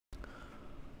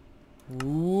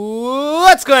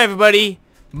What's going on, everybody?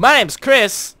 My name's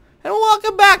Chris, and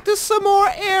welcome back to some more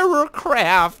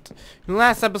ErrorCraft. In the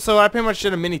last episode, I pretty much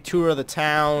did a mini tour of the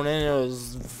town, and it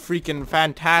was freaking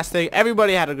fantastic.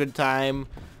 Everybody had a good time,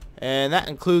 and that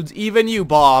includes even you,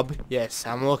 Bob. Yes,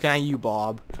 I'm looking at you,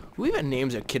 Bob. Who even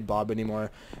names their kid Bob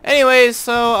anymore? Anyways,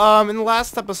 so in the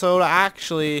last episode,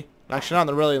 actually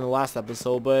not really in the last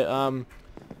episode, but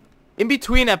in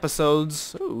between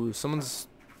episodes, ooh, someone's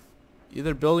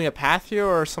either building a path here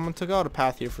or someone took out a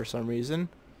path here for some reason.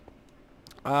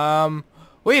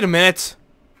 Wait a minute.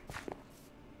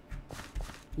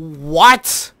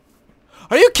 What?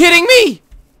 Are you kidding me?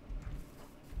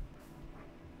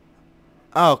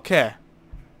 Okay.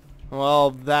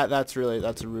 Well, that's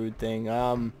a rude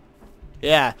thing.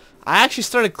 Yeah, I actually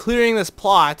started clearing this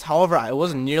plot. However, it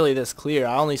wasn't nearly this clear.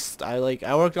 I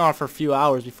worked on it for a few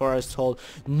hours before I was told,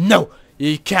 no,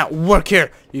 you can't work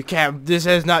here. You can't. This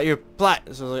is not your plot.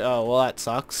 So I was like, oh, well, that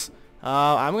sucks.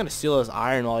 I'm gonna steal this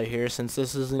iron while you're here, since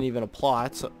this isn't even a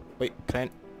plot. So, wait,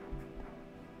 can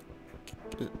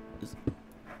I?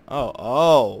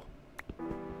 Oh,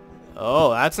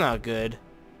 that's not good.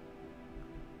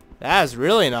 That is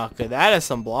really not good. That is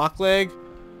some block leg.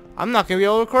 I'm not gonna be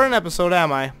able to record an episode,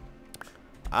 am I?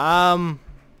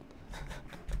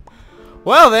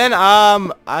 Well then,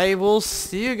 I will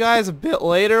see you guys a bit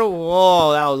later.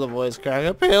 Whoa, that was a voice crack.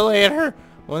 A bit later,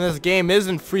 when this game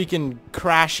isn't freaking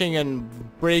crashing and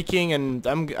breaking, and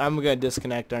I'm gonna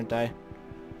disconnect, aren't I?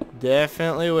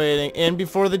 Definitely waiting. And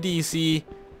before the DC,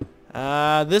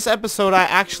 this episode I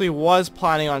actually was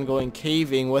planning on going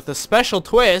caving with a special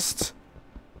twist,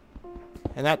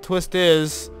 and that twist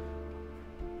is.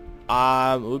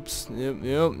 Oops. Yep,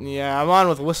 yeah, I'm on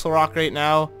with Whistle Rock right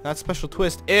now. That special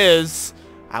twist is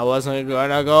I wasn't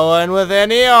gonna go in with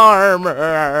any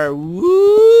armor.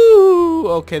 Woo!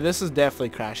 Okay, this is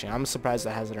definitely crashing. I'm surprised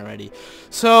that hasn't already.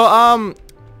 So, I'm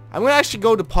gonna actually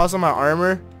go deposit my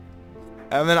armor,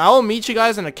 and then I will meet you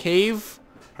guys in a cave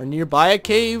or nearby a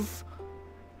cave,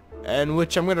 in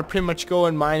which I'm gonna pretty much go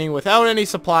in mining without any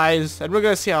supplies, and we're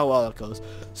gonna see how well it goes.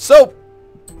 So,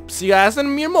 see you guys in a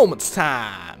mere moment's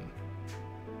time.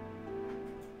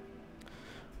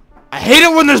 I hate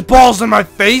it when there's balls in my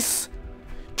face!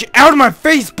 Get out of my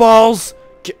face, balls!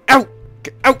 Get out!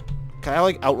 Get out! Can I,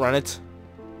 like, outrun it?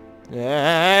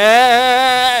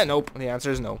 Yeah, nope. The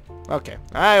answer is no. Okay.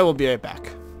 I will be right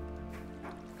back.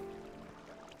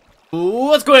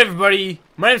 What's going on, everybody?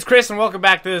 My name's Chris, and welcome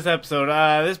back to this episode.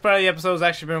 This part of the episode has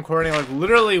actually been recording, like,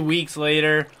 literally weeks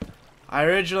later. I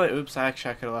originally... Oops, I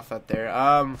could have left that there.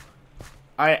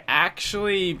 I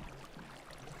actually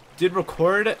did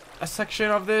record a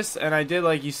section of this, and I did,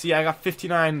 like, you see, I got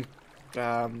 59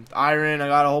 iron, I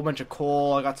got a whole bunch of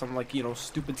coal, I got some, like, you know,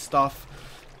 stupid stuff,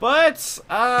 but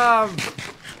I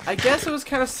guess it was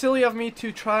kind of silly of me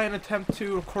to try and attempt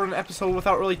to record an episode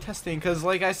without really testing, because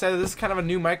like I said, this is kind of a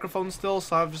new microphone still,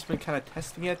 so I've just been kind of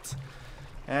testing it.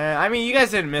 And I mean, you guys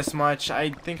didn't miss much.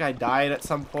 I think I died at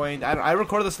some point. I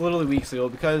recorded this literally weeks ago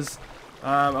because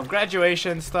of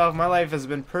graduation stuff. My life has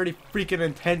been pretty freaking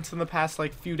intense in the past,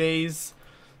 like, few days.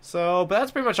 So, but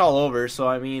that's pretty much all over. So,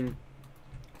 I mean,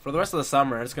 for the rest of the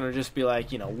summer, it's gonna just be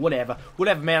like, you know, whatever,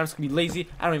 man. I'm just gonna be lazy.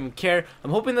 I don't even care. I'm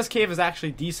hoping this cave is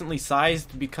actually decently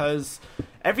sized, because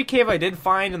every cave I did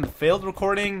find in the failed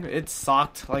recording, it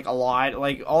sucked, like, a lot.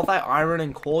 Like, all that iron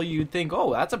and coal, you'd think,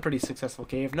 oh, that's a pretty successful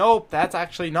cave. Nope, that's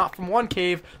actually not from one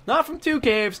cave, not from 2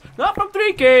 caves, not from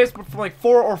 3 caves, but from like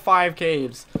 4 or 5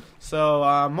 caves.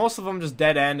 So, most of them just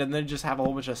dead end, and then just have a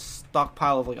whole bunch of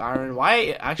stockpile of, like, iron.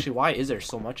 Why is there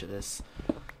so much of this?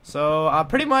 So,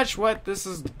 pretty much what this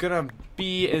is gonna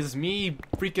be is me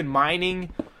freaking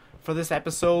mining for this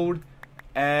episode.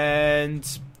 And,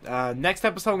 next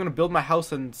episode I'm gonna build my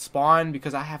house and spawn,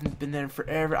 because I haven't been there in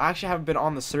forever. I actually haven't been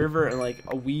on the server in, like,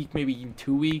 a week, maybe even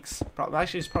 2 weeks.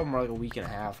 Actually, it's probably more like a week and a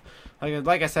half.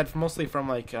 Like I said, mostly from,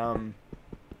 like,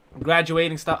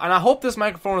 graduating stuff. And I hope this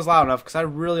microphone is loud enough, because I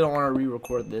really don't want to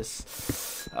re-record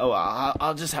this. Oh,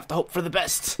 I'll just have to hope for the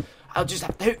best. I'll just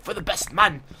have to hope for the best,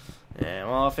 man. Yeah,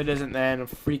 well, if it isn't, then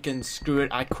freaking screw it.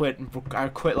 I quit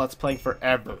Let's Playing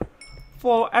forever.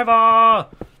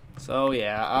 So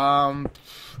yeah,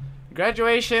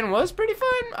 graduation was pretty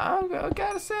fun. I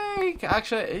gotta say,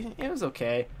 actually, it was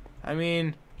okay. I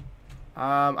mean,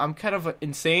 I'm kind of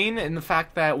insane in the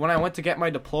fact that when I went to get my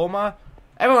diploma,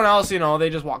 everyone else, you know, they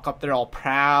just walk up there all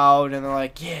proud, and they're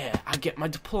like, yeah, I get my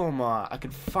diploma. I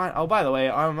could find... Oh, by the way,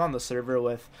 I'm on the server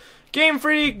with Game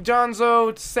Freak,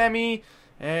 Jonzo, Semi,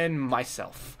 and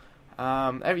myself.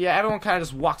 Yeah, everyone kind of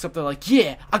just walks up there like,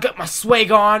 yeah, I got my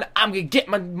swag on. I'm going to get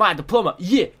my diploma.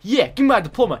 Yeah, give me my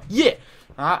diploma. Yeah.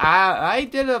 I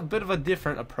did a bit of a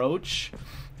different approach.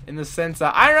 In the sense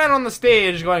that I ran on the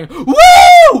stage going, "Woo!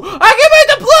 I get my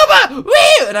diploma!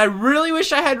 Woo!" And I really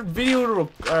wish I had video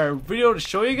to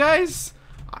show you guys.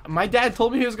 My dad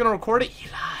told me he was gonna record it. He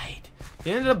lied.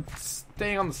 He ended up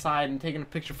staying on the side and taking a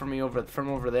picture from me from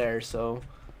over there. So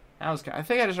that was. I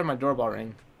think I just heard my doorbell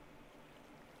ring.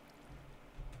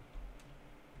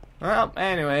 Well,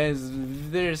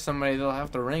 anyways, there's somebody that'll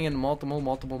have to ring in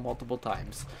multiple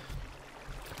times.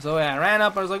 So yeah, I ran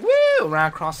up, I was like, woo! Ran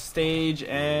across the stage,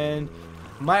 and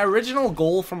my original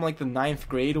goal from like the 9th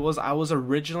grade was I was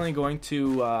originally going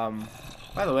to,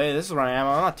 by the way, this is where I am,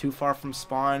 I'm not too far from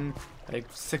spawn, like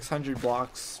 600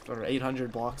 blocks, or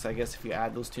 800 blocks, I guess, if you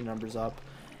add those two numbers up.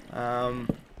 What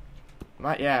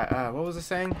was I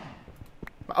saying?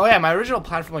 Oh yeah, my original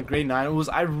plan from like grade 9 was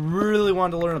I really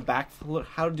wanted to learn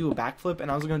how to do a backflip,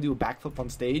 and I was gonna do a backflip on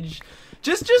stage,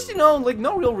 just you know, like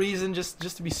no real reason, just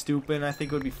to be stupid. And I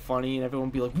think it would be funny, and everyone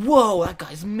would be like, "Whoa, that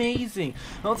guy's amazing."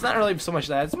 No, it's not really so much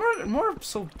that. It's more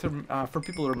so for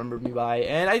people to remember me by.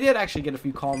 And I did actually get a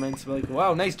few comments like,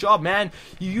 "Wow, nice job, man!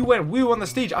 You went woo on the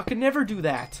stage. I could never do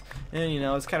that." And you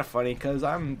know, it's kind of funny because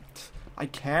I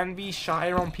can be shy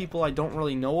around people I don't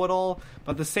really know at all,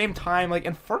 but at the same time, like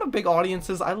in front of big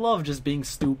audiences, I love just being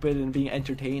stupid and being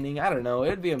entertaining. I don't know,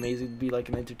 it'd be amazing to be like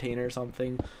an entertainer or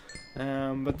something.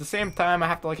 But at the same time, I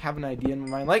have to like have an idea in my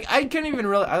mind. Like I can't even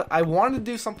really. I wanted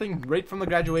to do something right from the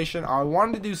graduation. I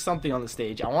wanted to do something on the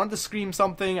stage. I wanted to scream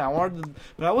something.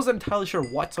 But I wasn't entirely sure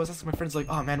what. So I was asking my friends like,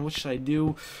 "Oh man, what should I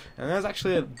do?" And there was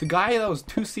actually the guy that was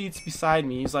 2 seats beside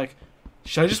me. He's like,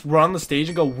 "Should I just run on the stage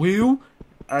and go woo?"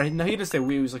 Or, no, he didn't say woo.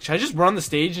 He was like, "Should I just run on the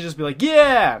stage and just be like,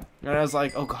 yeah?" And I was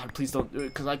like, "Oh God, please don't do it,"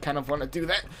 because I kind of want to do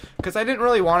that. Because I didn't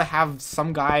really want to have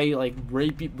some guy like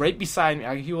right beside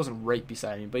me. He wasn't right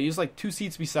beside me, but he was like 2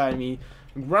 seats beside me.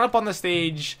 Run up on the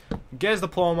stage, get his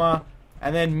diploma,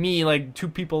 and then me like 2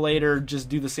 people later just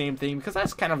do the same thing. Because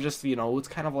that's kind of just, you know, it's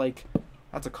kind of like,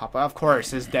 that's a cop. Of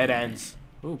course, his dead ends.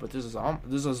 Ooh, but there's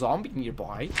a zombie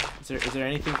nearby. Is there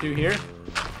anything through here?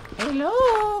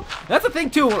 Hello. That's the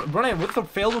thing too. With the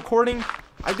failed recording,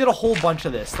 I did a whole bunch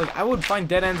of this. Like I would find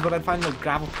dead ends, but I'd find like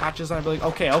gravel patches, and I'd be like,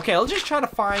 okay, I'll just try to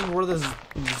find where this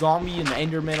zombie and the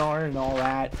Enderman are and all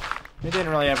that. It didn't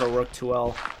really ever work too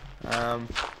well.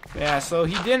 Yeah. So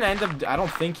he didn't end up. I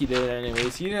don't think he did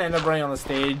anyways. He didn't end up running on the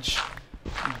stage.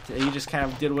 He just kind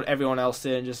of did what everyone else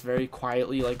did and just very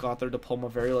quietly like got their diploma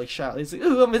very like shy. He's like,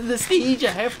 "Oh, I'm in the stage. I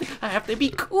have to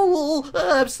be cool.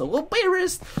 I'm so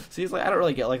embarrassed." So he's like, I don't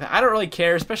really get like that. I don't really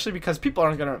care, especially because people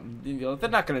aren't gonna, you know,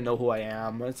 they're not gonna know who I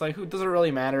am. It's like, who does it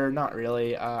really matter? Not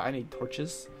really. I need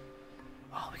torches.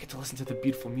 Oh, we get to listen to the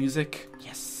beautiful music.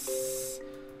 Yes.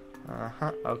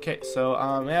 Okay. So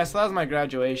yeah. So that was my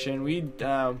graduation.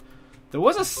 There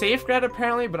was a safe grad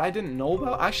apparently, but I didn't know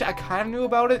about. Actually, I kind of knew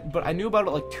about it, but I knew about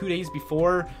it like 2 days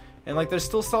before, and like they're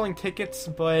still selling tickets,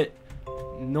 but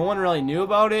no one really knew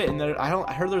about it. And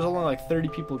I heard there's only like 30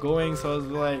 people going, so I was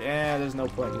like, there's no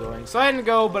point in going. So I didn't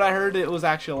go, but I heard it was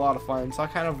actually a lot of fun, so I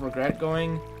kind of regret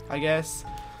going, I guess.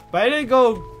 But I didn't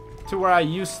go to where I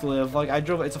used to live. Like I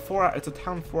drove. It's a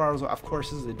town 4 hours away. Of course,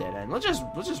 this is a dead end. Let's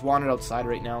just wander outside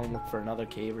right now and look for another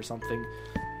cave or something.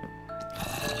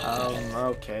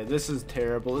 Okay, this is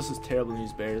terrible. This is terrible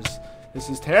news bears. This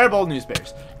is terrible news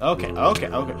bears. Okay. No. Okay,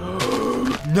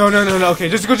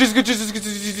 just go.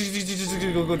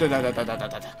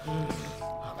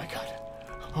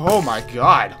 Oh my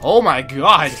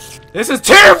god. This is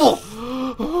terrible.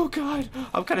 Oh god.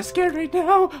 I'm kind of scared right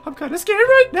now.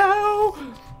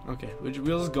 Okay, we'll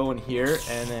just go in here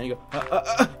and then you go.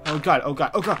 Oh god.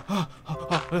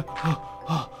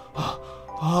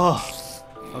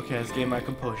 Okay, let's gain my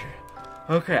composure.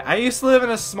 Okay, I used to live in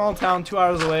a small town 2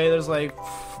 hours away. There's like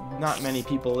not many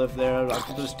people live there. I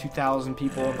think there's 2,000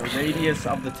 people in the radius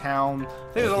of the town. I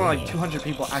think there's only like 200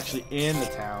 people actually in the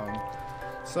town.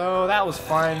 So that was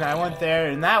fun. I went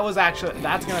there, and that's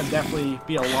gonna definitely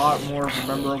be a lot more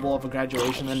memorable of a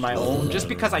graduation than my own, just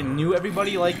because I knew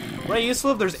everybody. Like where I used to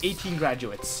live, there's 18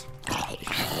 graduates.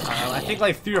 I think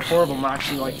like 3 or 4 of them are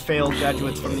actually like failed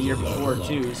graduates from the year before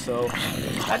too. So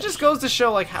that just goes to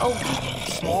show like how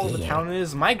small the town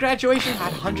is. My graduation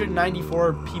had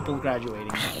 194 people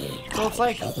graduating, so it's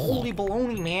like holy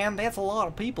baloney, man. That's a lot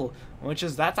of people.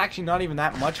 That's actually not even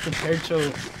that much compared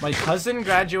to my cousin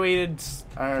graduated.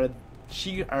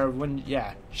 She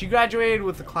graduated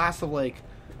with a class of like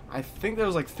I think there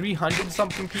was like 300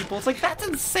 something people. It's like, that's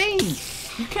insane.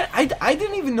 You can't. I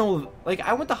didn't even know. Like,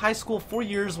 I went to high school 4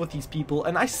 years with these people,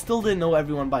 and I still didn't know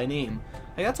everyone by name.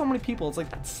 Like, that's how many people. It's like,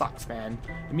 that sucks, man.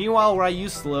 And meanwhile, where I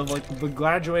used to live, like the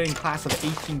graduating class of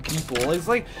 18 people, it's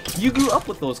like you grew up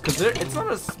with those because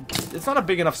it's not a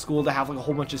big enough school to have like a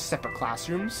whole bunch of separate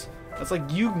classrooms. It's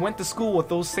like you went to school with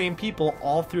those same people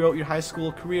all throughout your high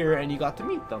school career, and you got to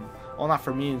meet them. Well, not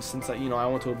for me, since I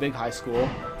went to a big high school.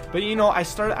 But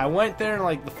I went there in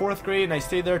like the 4th grade, and I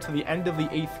stayed there till the end of the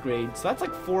 8th grade. So that's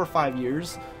like 4 or 5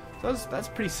 years. So that's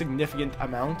a pretty significant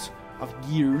amount of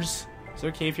years. Is there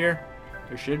a cave here?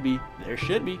 There should be. There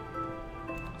should be.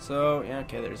 So yeah,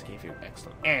 okay, there's a cave here.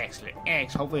 Excellent, excellent,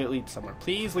 excellent. Hopefully it leads somewhere.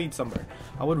 Please lead somewhere.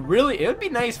 It would be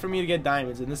nice for me to get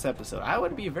diamonds in this episode. I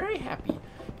would be very happy.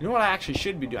 You know what I actually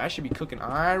should be doing? I should be cooking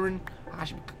iron. I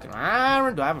should be cooking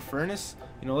iron. Do I have a furnace?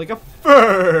 Like a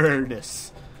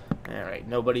furnace. Alright,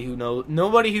 nobody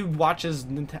who watches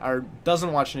or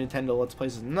doesn't watch Nintendo Let's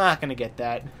Plays is not gonna get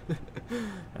that.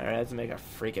 Alright, let's make a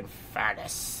freaking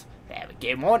furnace. There we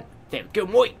go, one. There we go,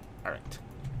 boy. Alright.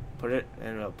 Put it,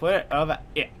 and we'll put it over.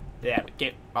 Yeah, there we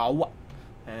go.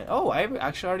 Oh, I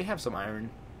actually already have some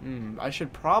iron. I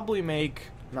should probably make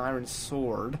an iron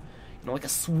sword. Like a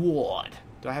sword.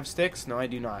 Do I have sticks? No, I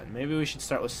do not. Maybe we should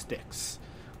start with sticks.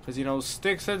 Because,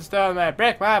 sticks and stone may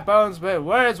break my bones, but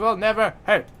words will never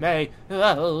hurt me.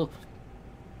 Oh.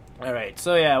 Alright,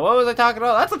 so yeah, what was I talking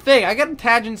about? That's the thing. I get in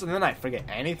tangents and then I forget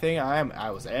anything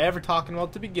I was ever talking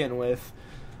about to begin with.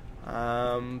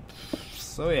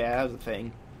 So yeah, that was the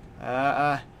thing.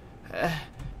 Yeah,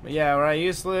 where I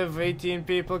used to live, 18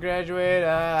 people graduate.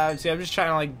 See, I'm just trying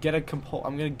to like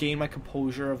I'm gonna gain my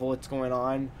composure of what's going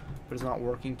on, but it's not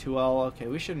working too well. Okay,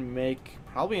 we should make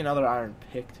probably another iron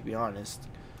pick, to be honest.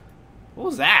 What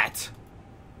was that?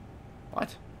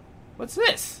 What? What's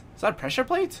this? Is that a pressure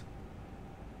plate?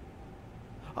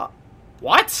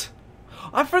 What?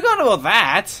 I forgot about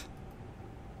that.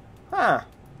 Huh.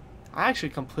 I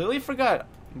actually completely forgot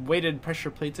weighted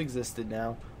pressure plates existed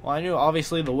now. Well, I knew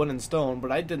obviously the wood and stone,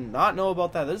 but I did not know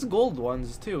about that. There's gold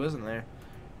ones too, isn't there?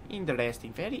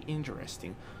 Interesting, very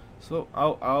interesting. So,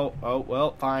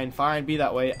 well, fine, be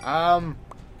that way.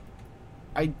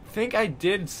 I think I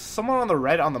did. Someone on the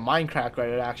Minecraft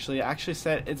Reddit actually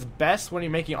said it's best when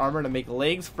you're making armor to make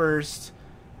legs first,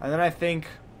 and then I think,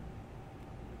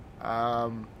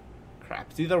 crap,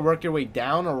 it's either work your way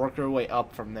down or work your way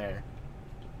up from there.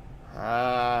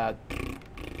 I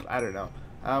don't know.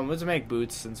 Let's make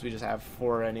boots since we just have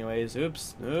 4 anyways.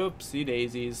 Oopsie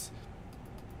daisies.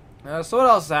 So what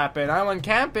else happened? I went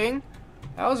camping.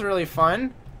 That was really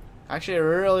fun. Actually, it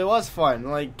really was fun.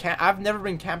 Like, I've never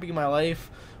been camping in my life,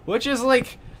 which is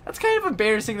like, that's kind of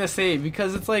embarrassing to say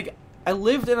because it's like, I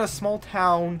lived in a small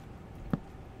town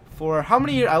for how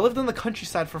many years? I lived in the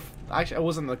countryside for, actually, I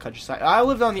wasn't in the countryside. I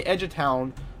lived on the edge of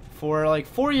town for like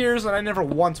 4 years and I never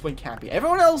once went camping.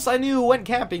 Everyone else I knew went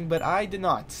camping, but I did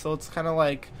not. So it's kind of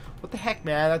like, what the heck,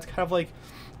 man? That's kind of like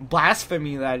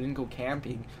blasphemy that I didn't go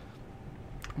camping.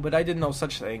 But I did no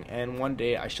such thing, and one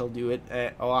day I shall do it.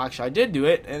 Oh, actually, I did do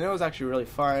it, and it was actually really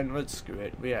fun. But screw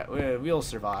it. We'll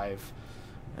survive.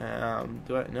 Do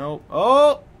I? No.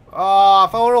 Oh!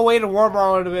 If I would have waited warmer,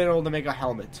 I would have been able to make a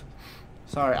helmet.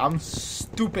 Sorry, I'm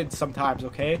stupid sometimes,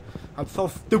 okay? I'm so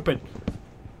stupid.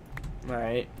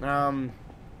 Alright, you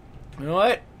know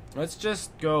what? Let's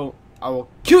just go. I will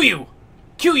kill you!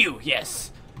 Kill you,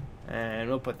 yes! And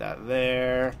we'll put that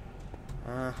there.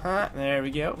 There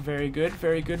we go. Very good,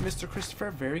 Mr.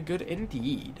 Christopher. Very good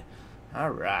indeed.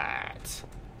 Alright.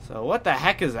 So, what the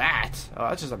heck is that? Oh,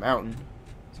 that's just a mountain.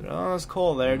 So, there's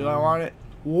coal there. Do I want it?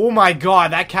 Oh my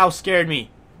god, that cow scared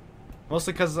me.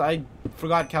 Mostly because I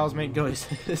forgot cows make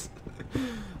noises.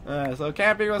 So,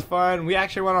 camping was fun. We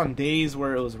actually went on days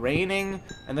where it was raining,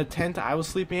 and the tent I was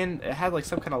sleeping in, it had like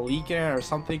some kind of leak in it or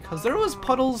something, because there was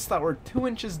puddles that were 2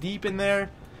 inches deep in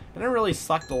there. And it really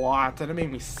sucked a lot, and it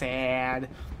made me sad.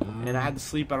 And I had to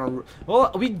sleep on a... Well,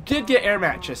 we did get air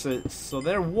mattresses, so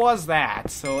there was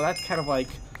that. So that's kind of like...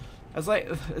 It's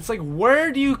like,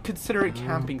 where do you consider it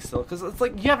camping still? Because it's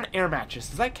like, you have an air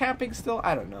mattress. Is that camping still?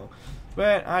 I don't know.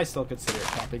 But I still consider it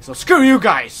camping, so screw you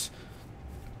guys!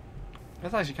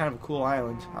 That's actually kind of a cool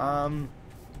island.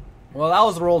 Well, that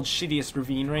was the world's shittiest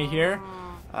ravine right here.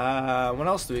 What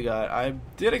else do we got? I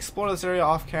did explore this area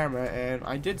off camera, and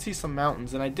I did see some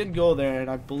mountains, and I did go there, and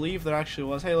I believe there actually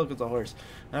was, hey, look, it's a horse,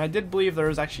 and I did believe there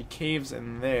was actually caves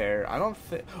in there. I don't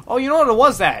think, oh, you know what, it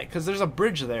was that, because there's a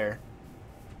bridge there.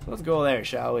 So let's go there,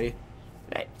 shall we?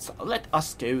 So let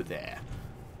us go there.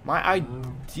 My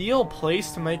ideal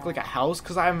place to make, like, a house,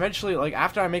 because I eventually, like,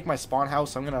 after I make my spawn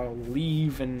house, I'm gonna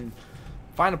leave and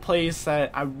find a place that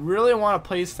I really want. A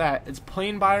place that it's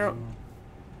plain biome.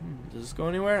 Does this go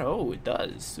anywhere? Oh, it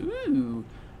does. Ooh.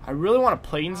 I really want a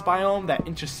plains biome that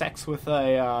intersects with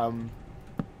a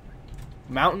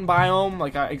mountain biome,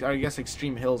 like I guess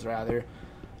extreme hills rather,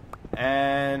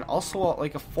 and also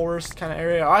like a forest kind of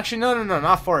area. Oh, actually, no,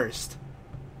 not forest.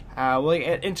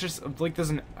 Like like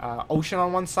there's an ocean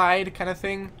on one side kind of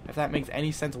thing. If that makes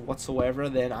any sense whatsoever,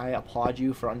 then I applaud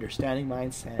you for understanding my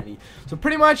insanity. So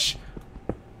pretty much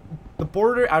the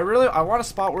border. I want a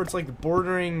spot where it's like the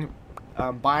bordering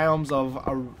biomes of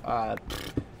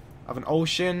an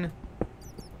ocean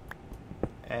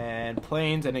and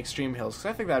plains and extreme hills, because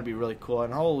I think that'd be really cool.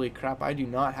 And holy crap, I do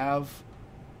not have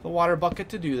the water bucket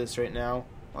to do this right now.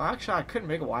 Well, actually, I could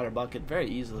make a water bucket very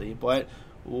easily, but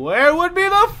where would be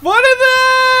the fun of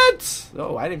that?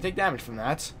 Oh, I didn't take damage from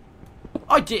that.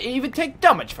 I didn't even take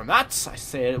damage from that. I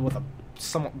say it with a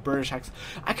somewhat British accent.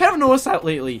 I kind of noticed that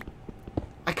lately.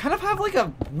 I kind of have like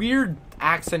a weird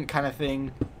accent kind of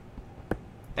thing,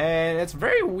 and it's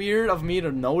very weird of me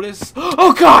to notice.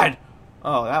 Oh God!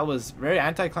 Oh, that was very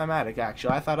anticlimactic,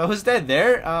 actually. I thought I was dead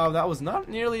there. That was not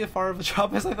nearly as far of a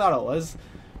drop as I thought it was.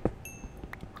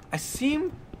 I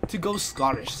seem to go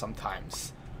Scottish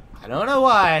sometimes. I don't know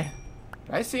why,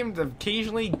 but I seem to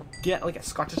occasionally get like a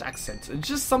Scottish accent. It's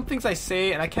just some things I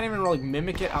say, and I can't even really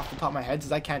mimic it off the top of my head,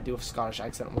 because I can't do a Scottish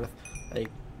accent worth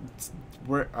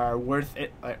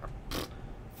it.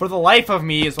 For the life of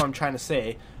me is what I'm trying to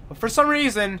say. But for some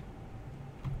reason,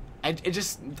 I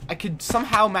could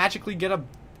somehow magically get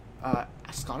a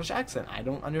Scottish accent. I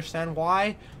don't understand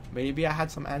why. Maybe I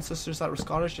had some ancestors that were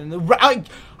Scottish, and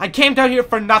I came down here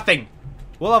for nothing.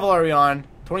 What level are we on?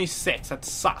 26. That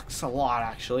sucks a lot,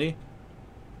 actually.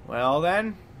 Well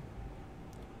then.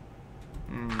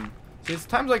 See, it's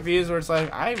times like these where it's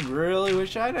like, I really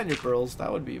wish I had ender pearls.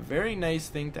 That would be a very nice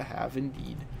thing to have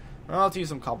indeed. Well, I'll use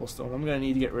some cobblestone. I'm gonna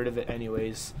need to get rid of it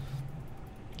anyways.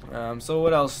 So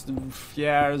what else?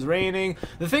 Yeah, it was raining.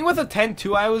 The thing with the tent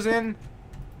too I was in,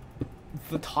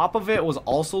 the top of it was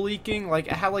also leaking. Like,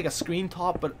 it had like a screen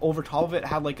top, but over top of it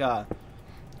had like a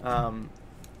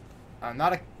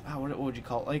not a what would you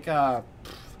call it? Like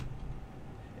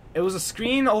it was a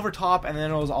screen over top, and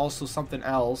then it was also something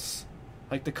else,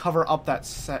 like to cover up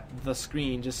the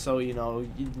screen, just so you know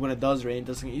when it does rain, it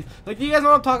doesn't. Like, you guys know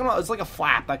what I'm talking about? It's like a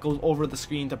flap that goes over the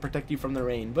screen to protect you from the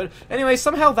rain. But anyway,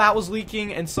 somehow that was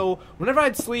leaking, and so whenever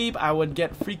I'd sleep, I would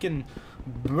get freaking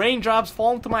raindrops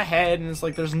falling to my head, and it's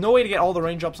like there's no way to get all the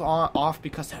raindrops off,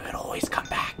 because they would always come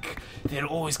back. They'd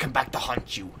always come back to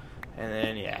haunt you. And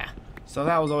then yeah. So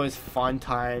that was always fun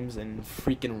times, and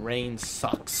freaking rain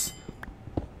sucks.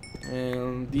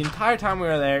 And the entire time we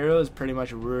were there, it was pretty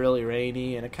much really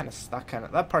rainy, and it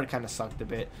that part kind of sucked a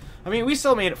bit. I mean, we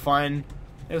still made it fun.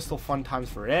 It was still fun times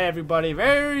for everybody.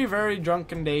 Very, very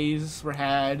drunken days were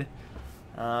had.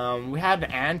 We had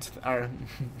an aunt,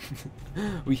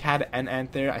 we had an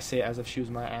aunt there. I say it as if she was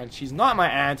my aunt. She's not my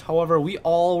aunt. However, we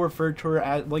all referred to her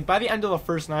as, like, by the end of the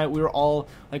first night, we were all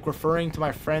like referring to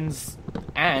my friend's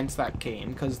aunts that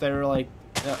came, because they were like,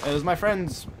 it was my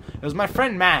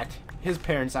friend Matt. His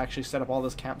parents actually set up all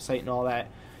this campsite and all that,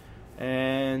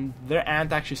 and their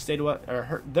aunt actually stayed with,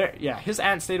 his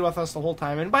aunt stayed with us the whole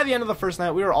time. And by the end of the first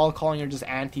night, we were all calling her just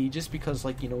Auntie, just because,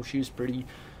 like, you know, she was pretty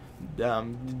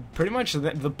much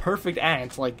the perfect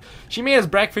aunt. Like, she made us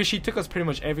breakfast, she took us pretty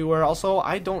much everywhere. Also,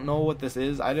 I don't know what this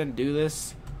is. I didn't do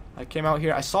this. I came out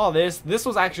here, I saw this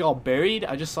was actually all buried.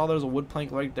 I just saw there was a wood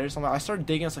plank right there somewhere. I started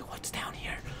digging. I was like, what's down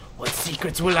here? What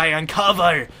secrets will I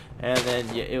uncover? And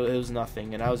then yeah, it was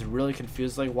nothing, and I was really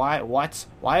confused. Like, why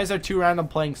is there 2 random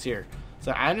planks here?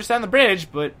 So I understand the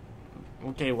bridge, but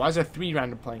okay, why is there 3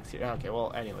 random planks here? Okay,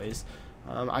 well, anyways,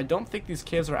 I don't think these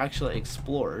caves are actually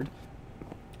explored.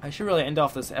 I should really end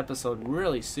off this episode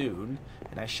really soon,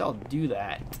 and I shall do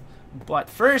that. But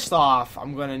first off,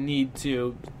 I'm gonna need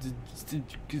to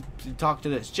talk to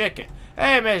this chicken.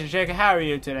 Hey, Mr. Chicken, how are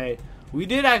you today?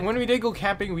 When we did go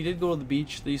camping, we did go to the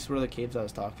beach. These were the caves I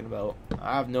was talking about.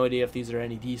 I have no idea if these are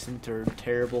any decent or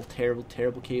terrible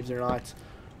caves or not.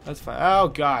 That's fine. Oh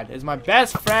God, it's my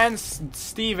best friend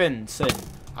Stevenson.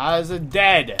 As a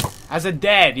dead,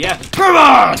 yeah. Come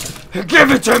on, give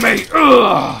it to me.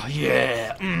 Ugh,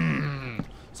 yeah.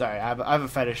 Sorry, I have a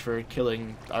fetish for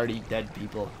killing already dead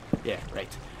people. Yeah,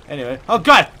 right. Anyway, oh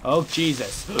God, oh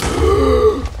Jesus.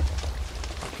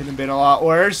 Could have been a lot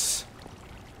worse.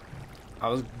 I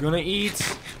was gonna eat,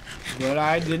 but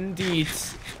I didn't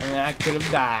eat, and I could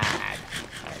have died.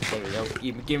 Alright, there we go.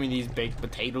 Give me these baked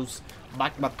potatoes.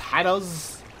 Baked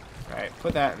potatoes. Alright,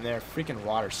 put that in there. Freaking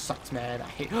water sucks, man. I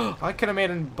hate. I could have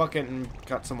made a bucket and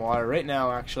got some water right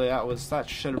now. Actually, that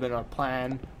should have been our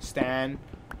plan. Stan.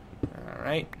 All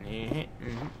right.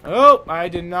 Oh, I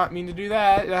did not mean to do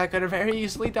that. I could have very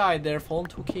easily died there. Fall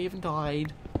into a cave and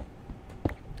died.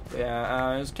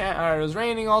 Yeah, it was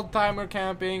raining all the time we were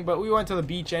camping, but we went to the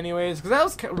beach anyways, because that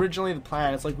was originally the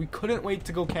plan. It's like we couldn't wait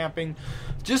to go camping,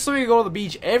 just so we could go to the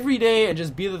beach every day and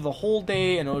just be there the whole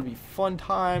day, and it would be fun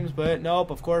times, but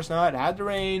nope, of course not. It had to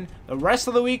rain. The rest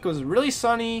of the week was really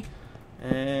sunny,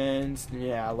 and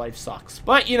yeah, life sucks.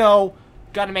 But, you know,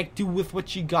 gotta make do with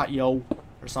what you got, yo,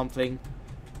 or something.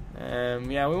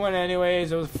 Yeah, we went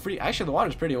anyways. It was free. Actually, the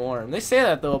water's pretty warm. They say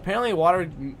that, though. Apparently,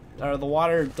 the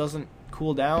water doesn't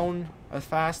cool down as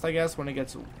fast, I guess, when it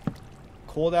gets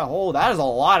cold out. Oh, that is a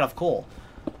lot of coal.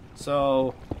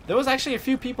 So there was actually a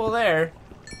few people there,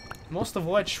 most of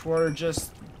which were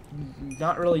just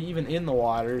not really even in the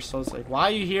water. So it's like, why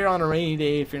are you here on a rainy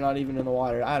day if you're not even in the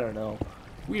water? I don't know,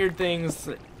 weird things.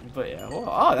 But yeah,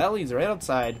 oh, that leads right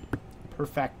outside.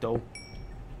 Perfecto.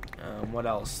 What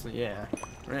else? Yeah,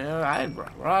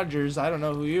 Rogers, I don't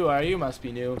know who you are. You must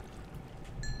be new.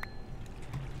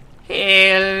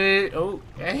 Hello.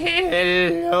 I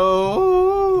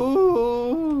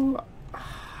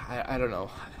don't know.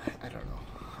 I don't know.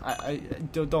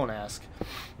 Don't ask.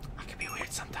 I can be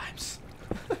weird sometimes.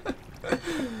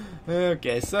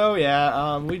 Okay, so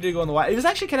yeah, we did go in the water. It was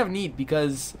actually kind of neat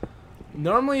because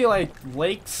normally, like,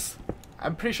 lakes,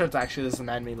 I'm pretty sure this is a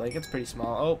man-made lake. It's pretty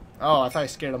small. Oh, I thought I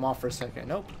scared him off for a second.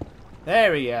 Nope.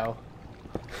 There we go.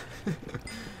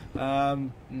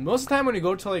 Most of the time when you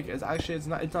go to, like, it's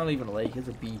not even a lake, it's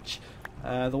a beach.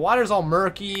 The water's all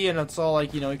murky and it's all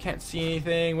like, you know, you can't see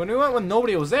anything. When we went when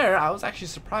nobody was there, I was actually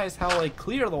surprised how, like,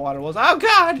 clear the water was. Oh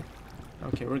god!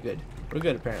 Okay, we're good. We're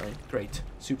good apparently. Great.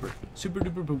 Super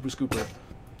duper pooper scooper.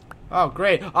 Oh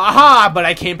great. Aha! But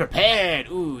I came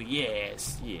prepared. Ooh,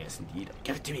 yes. Yes indeed.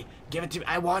 Give it to me. Give it to me.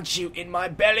 I want you in my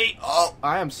belly. Oh,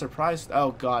 I am surprised.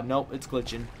 Oh god, nope, it's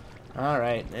glitching.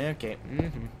 Alright, okay.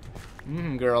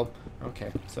 Girl.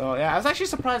 Okay, so yeah, I was actually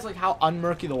surprised like how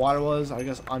unmurky the water was. I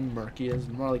guess unmurky is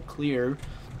more like clear.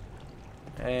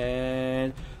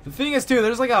 And the thing is too,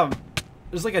 there's like a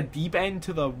deep end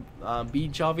to the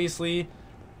beach, obviously.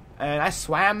 And I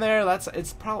swam there.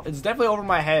 It's definitely over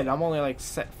my head. I'm only like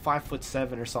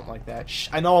 5'7" or something like that.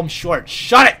 I know I'm short.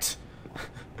 Shut it.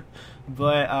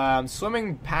 But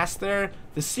swimming past there,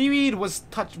 the seaweed was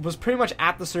pretty much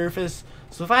at the surface.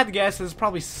 So if I had to guess, it's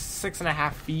probably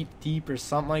 6.5 feet deep or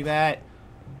something like that.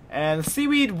 And the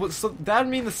seaweed that would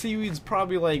mean the seaweed's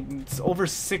probably like over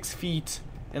 6 feet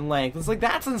in length. It's like,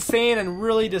 that's insane and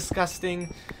really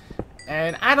disgusting.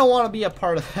 And I don't want to be a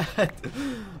part of that.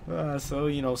 So,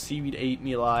 you know, seaweed ate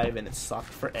me alive, and it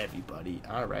sucked for everybody.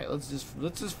 All right, let's just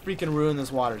freaking ruin this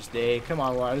water's day. Come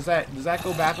on, water. Does that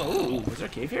go back? Ooh, is there a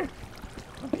cave here?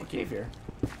 Might be a cave here,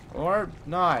 or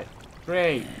not.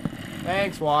 Great.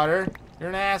 Thanks, water. You're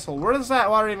an asshole. Where is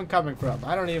that water even coming from?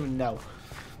 I don't even know.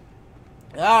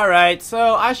 All right,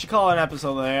 so I should call it an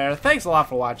episode there. Thanks a lot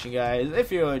for watching, guys.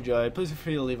 If you enjoyed, please feel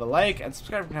free to leave a like and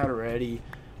subscribe if you're not already.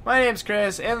 My name's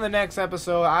Chris. In the next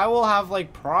episode, I will have,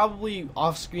 like, probably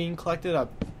off-screen collected a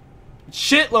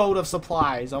shitload of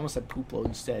supplies. I almost said poop load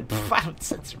instead. I don't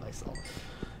censor myself.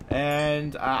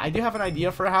 And I do have an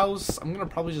idea for a house. I'm going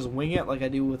to probably just wing it like I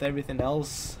do with everything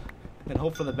else and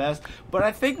hope for the best. But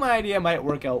I think my idea might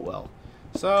work out well.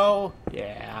 So,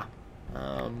 yeah.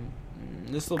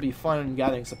 This will be fun,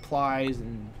 gathering supplies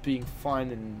and being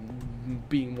fun and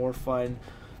being more fun.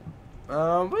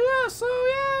 But yeah, so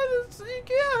yeah,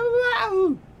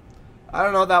 I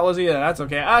don't know what that was either. That's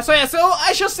okay. So yeah, so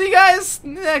I shall see you guys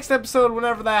next episode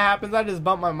whenever that happens. I just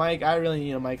bumped my mic. I really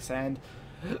need a mic stand.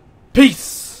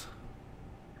 Peace.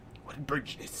 What a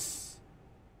burgess.